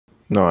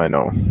No, I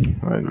know.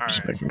 I'm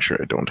just Alright. making sure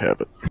I don't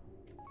have it.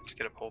 Let's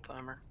get a pull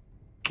timer.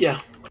 Yeah.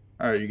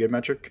 Alright, you good,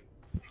 Metric?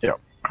 Yep.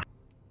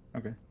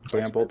 Okay,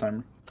 putting on pull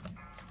timer.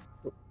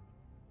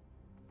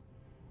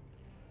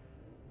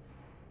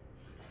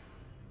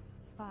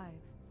 Five,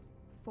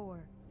 4,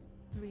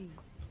 3,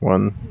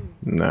 1 2,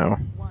 now.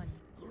 1.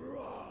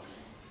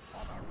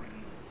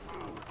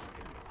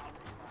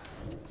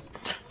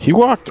 He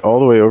walked all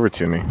the way over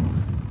to me.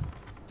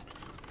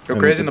 Go And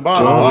crazy in the boss.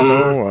 don't Lost.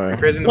 know why. Go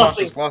crazy in the boss.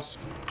 Just lost.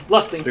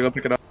 Lusting. So go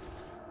pick it up.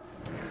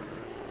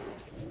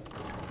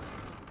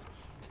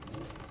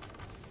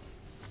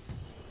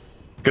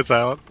 Good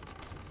silent.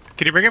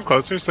 Can you bring him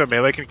closer so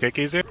melee can kick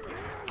easier?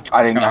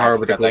 I didn't Kinda hard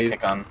with the forgot that bleed.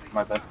 kick on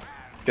my bed.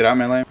 Get out,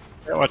 melee.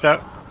 Yeah, watch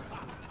out.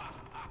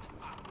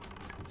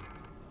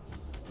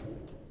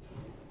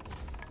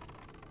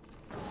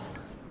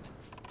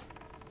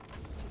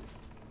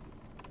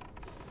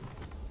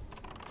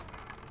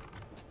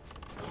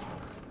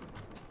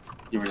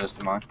 You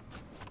resisted mine.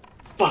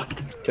 Fuck.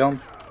 Kill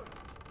him.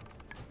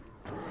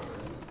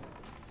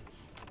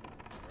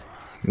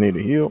 Need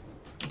a heal.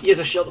 He has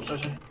a shield. I'm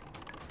sorry.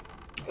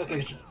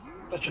 Okay,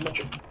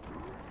 gotcha.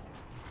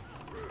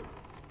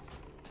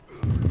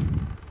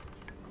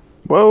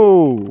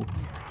 Whoa!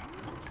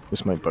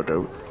 This might bug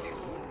out.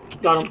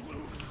 Got him.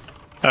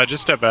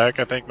 Just step back,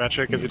 I think,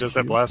 Metric, because he does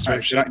that blast wave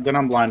Alright, shit. get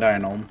on blind eye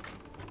and home.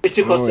 You're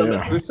too close to him.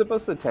 yeah. Who's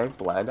supposed to tank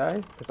Blind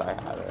Eye? Because I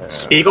had it.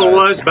 Spiegel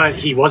was, but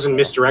he wasn't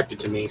misdirected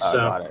to me, so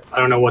got it. I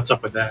don't know what's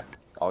up with that.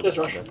 I'll Just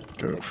get rush. it.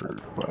 Go for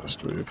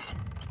blast wave.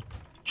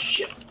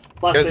 Shit. You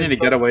Last guys wave. need to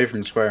get away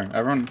from square.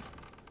 Everyone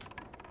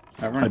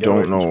I get away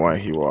don't from know square. why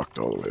he walked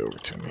all the way over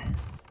to me.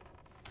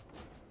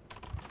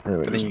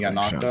 Really I think he got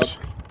doesn't make knocked sense.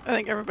 I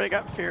think everybody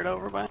got feared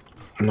over by.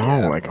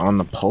 No, like on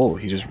the pole,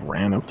 he just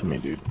ran up to me,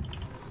 dude.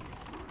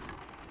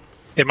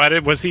 It might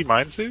have, was he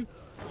mine suit?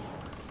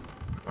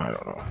 I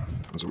don't know.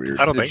 It was weird.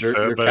 I don't think Your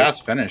so, but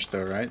cast finished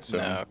though, right? So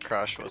No,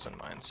 Crush wasn't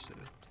mine. So.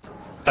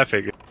 I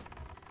figured.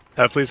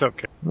 Please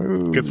okay.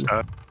 Ooh. Good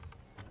stuff.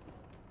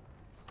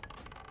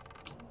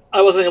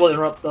 I wasn't able to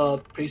interrupt the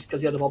priest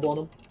because he had the bubble on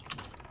him.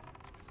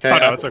 okay, Oh,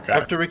 no, it's okay.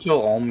 After we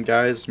kill Olm,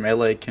 guys,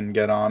 melee can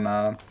get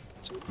on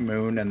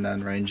moon, and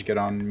then range get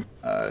on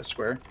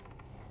square.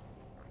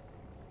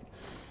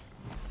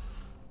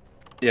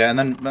 Yeah, and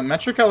then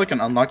Metric got like an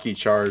unlucky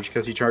charge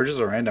because he charges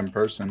a random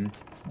person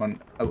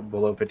when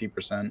below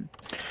 50%.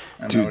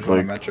 And Dude, that was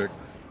like- Metric.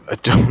 I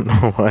don't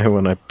know why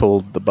when I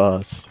pulled the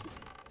boss,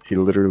 he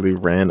literally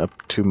ran up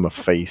to my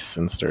face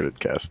and started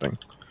casting.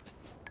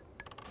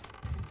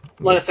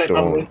 Let it say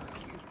probably.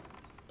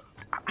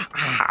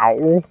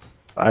 How?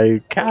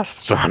 I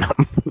cast on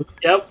him.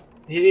 Yep.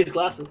 He needs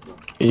glasses.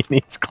 He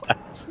needs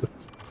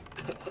glasses.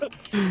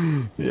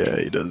 Yeah,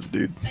 he does,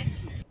 dude.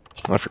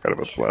 I forgot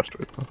about the blast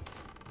wave.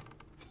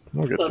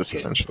 We'll get this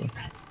Okay. eventually.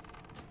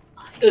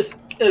 Is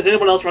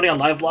anyone else running on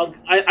live log?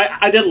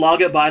 I did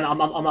log it, but I'm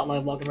not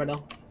live logging right now.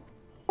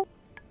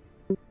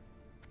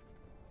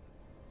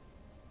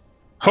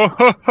 Ho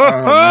ho ho Oh,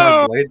 more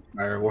ho! Blade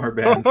Spire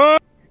warbands.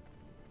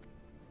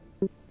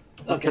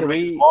 Okay. Can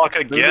we Walk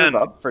move again.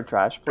 up for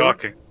trash, please?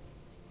 Talking.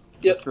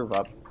 Yep. Let's move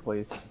up,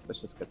 please.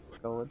 Let's just get this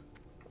going.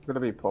 I'm gonna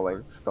be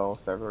pulling skull,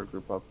 so everyone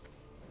group up.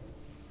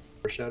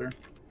 Shatter.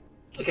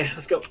 Okay,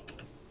 let's go.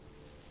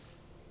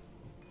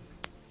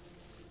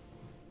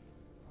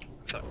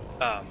 So,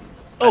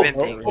 Oh, Here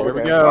we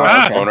Okay. go.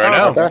 Ah! Going right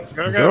now. Go,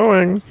 go.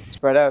 Going.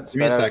 Spread out. Give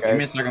me a Spread out, sec. Give me a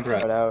guys. second threat.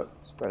 Spread out.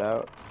 Spread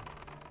out.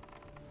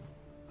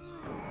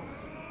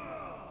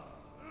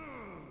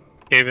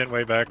 Cave in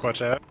way back,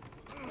 watch out.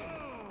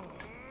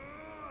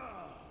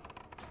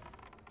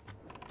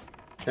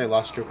 Okay,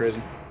 lost. Go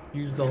crazy.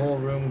 Use the whole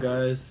room,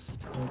 guys.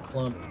 Don't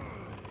clump.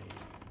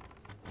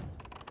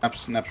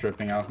 Snap's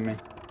ripping off of me.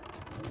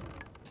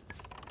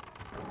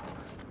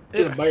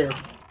 He's a bear.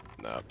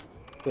 Nope.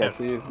 You have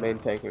to use main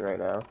tanking right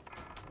now.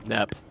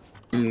 Nope.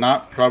 I'm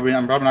probably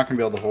not gonna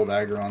be able to hold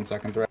aggro on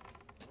second threat.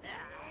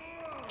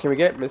 Can we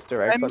get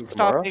Mr. X I'm on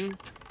tomorrow? stopping.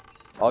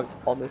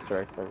 I'll Mr.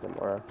 X on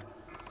tomorrow.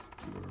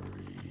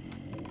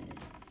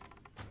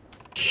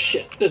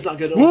 Shit, this is not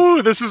good at all.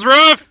 Woo, this is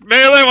rough!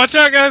 Melee, watch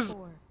out, guys!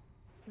 4,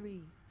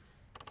 3,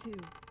 2,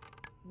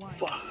 1.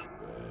 Fuck.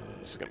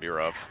 This is gonna be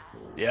rough.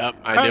 Yep,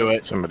 I knew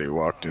it. Somebody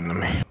walked into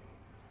me.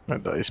 A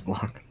dice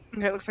block.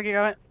 Okay, looks like you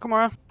got it.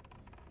 Kamara.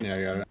 Yeah,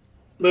 I got it.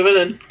 Moving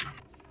in.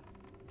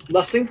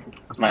 Lusting.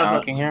 Is my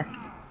honking here?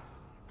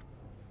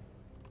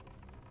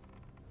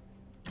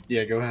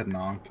 Yeah, go ahead and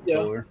honk. Yeah.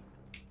 Killer.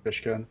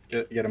 Fishka,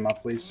 get him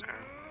up, please.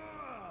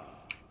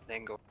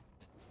 Angle.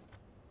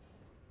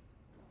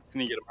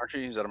 Can you get him,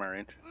 Archie? He's out of my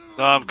range.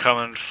 No, I'm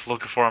coming,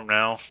 looking for him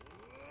now.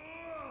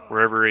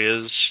 Wherever he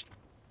is.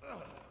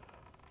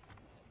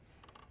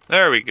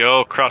 There we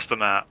go, across the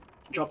map.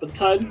 Dropping the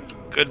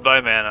tide.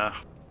 Goodbye, mana.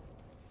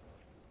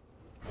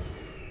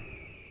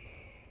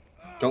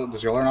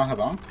 Does Yolar not have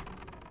honk?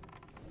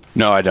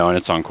 No, I don't.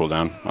 It's on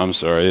cooldown. I'm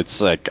sorry.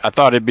 It's like I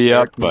thought it'd be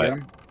up, Can you get but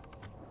him?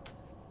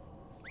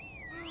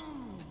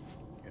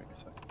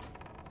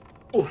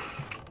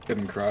 Oof.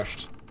 Getting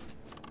crushed.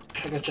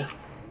 I gotcha.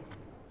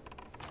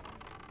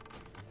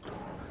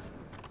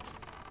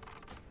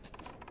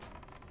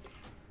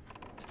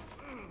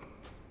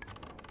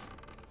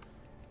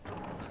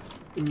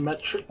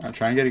 Metric. I'm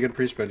trying to get a good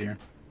pre-spread here.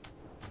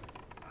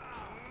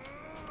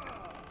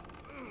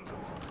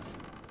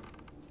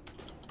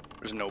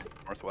 There's no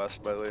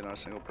northwest, by the way, not a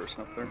single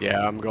person up there.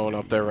 Yeah, I'm going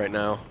up there right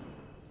now.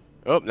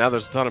 Oh, now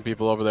there's a ton of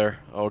people over there.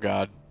 Oh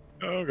god.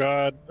 Oh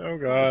god. Oh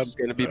god. This is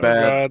gonna be oh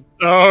bad.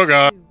 God. Oh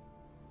god. 2,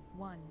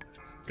 1.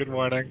 Good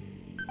morning.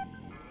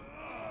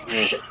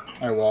 Shit.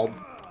 I walled.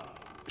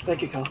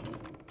 Thank you, Kyle.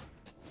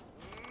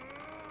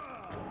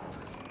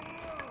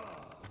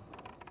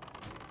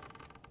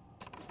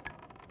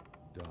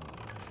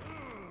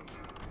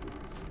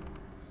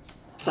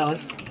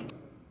 Silence.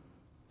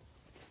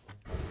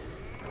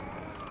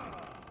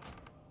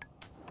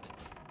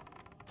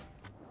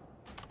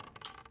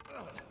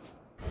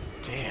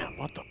 Damn,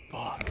 what the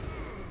fuck?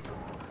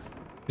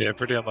 Yeah,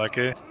 pretty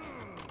unlucky.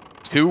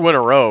 2 in a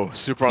row.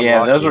 Super unlucky.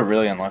 Yeah, those were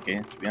really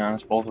unlucky, to be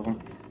honest, both of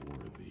them.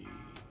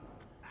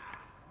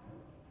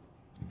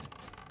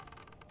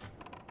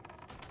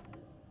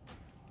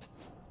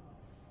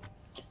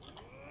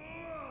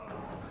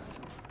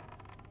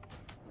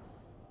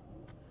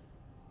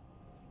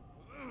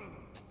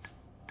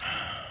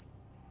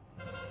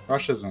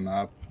 Rush isn't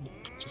up.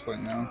 Just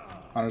let me know.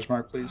 Hunter's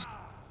mark, please.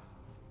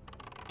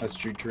 That's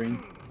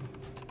Jutrine.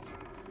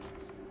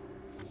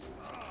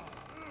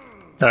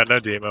 No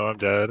demo, I'm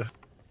dead.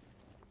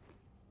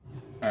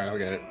 Alright, I'll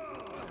get it.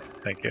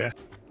 Thank you.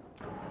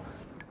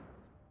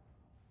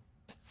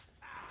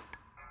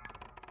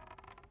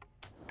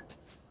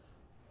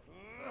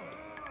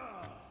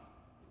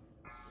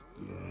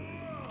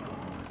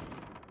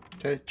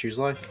 Okay, choose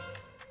life.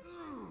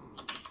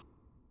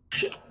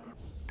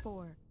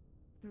 4,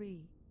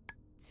 3,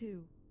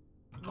 2,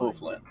 Oh,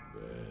 Flint.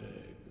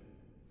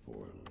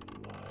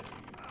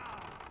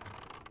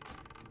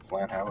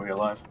 Flint, how are we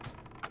alive?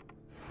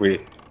 We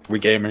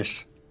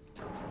gamers.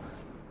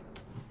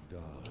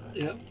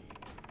 Yep.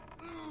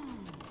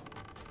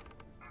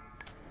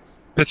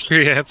 The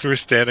three ants were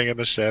standing in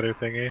the shadow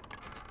thingy.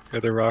 Or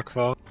the rock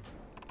fall.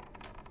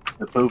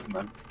 The poop,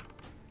 man.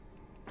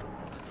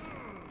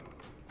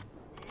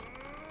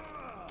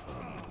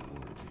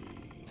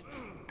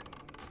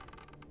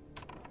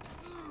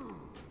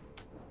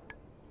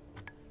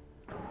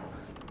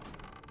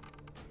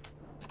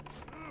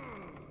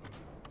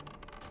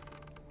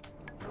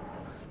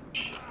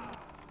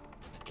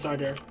 Sorry,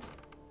 Derek.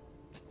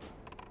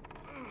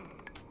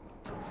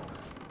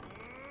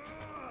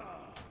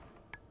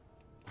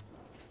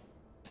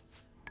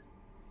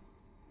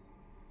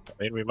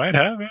 I mean, we might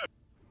have it.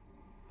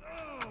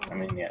 I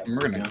mean, yeah.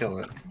 We're gonna kill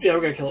it. Yeah, we're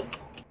gonna kill it.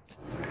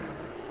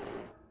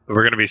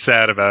 We're gonna be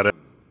sad about it.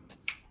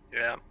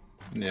 Yeah.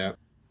 Yeah.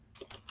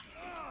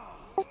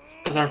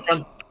 Because our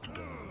friends.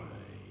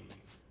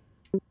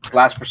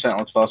 Last percent,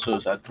 let's fall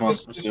suicide. Come on,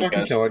 Just let's do it, fucking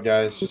guys. kill it,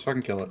 guys. Just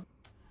fucking kill it.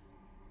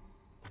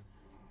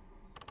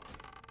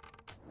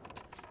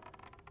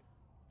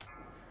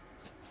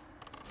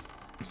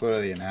 It's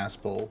literally an ass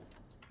pull.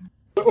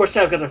 We're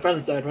sad because our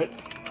friends died, right?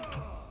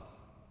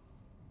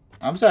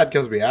 I'm sad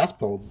because we ass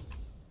pulled.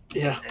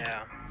 Yeah.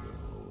 Yeah.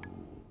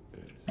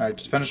 Alright,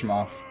 just finish him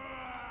off.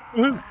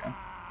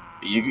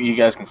 You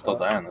guys can still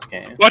die on this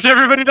game. Watch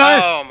everybody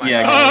die! Oh my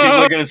Yeah, god.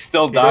 people are gonna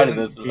still die to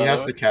this. He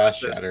has to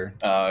cast Shatter.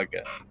 Oh,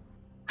 okay.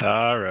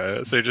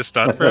 Alright, so you're just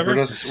stunned forever?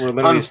 We're literally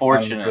stunned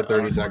Unfortunate. for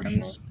 30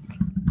 seconds.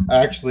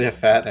 Actually, a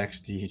fat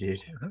XD,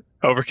 dude.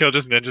 Overkill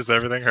just ninjas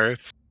everything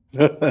hurts.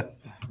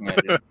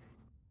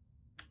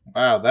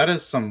 Wow, that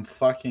is some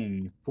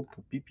fucking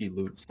pee-pee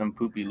loot. Some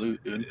poopy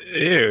loot, dude.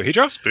 Ew, he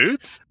drops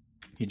boots?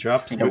 He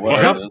drops Yeah, what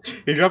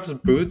he drops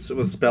boots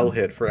with spell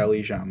hit for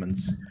LE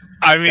shamans.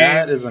 I mean,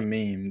 that is a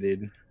meme,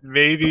 dude.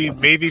 Maybe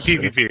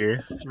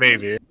PvP.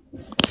 Maybe.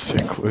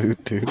 Sick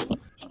loot, dude.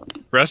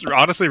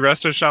 Honestly,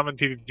 Resto Shaman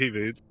PvP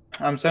boots.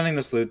 I'm sending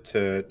this loot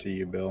to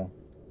you, Bill.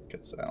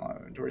 Because I don't have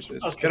inventory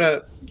space.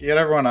 Okay. Get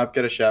everyone up,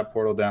 get a chat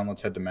portal down,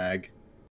 let's head to Mag.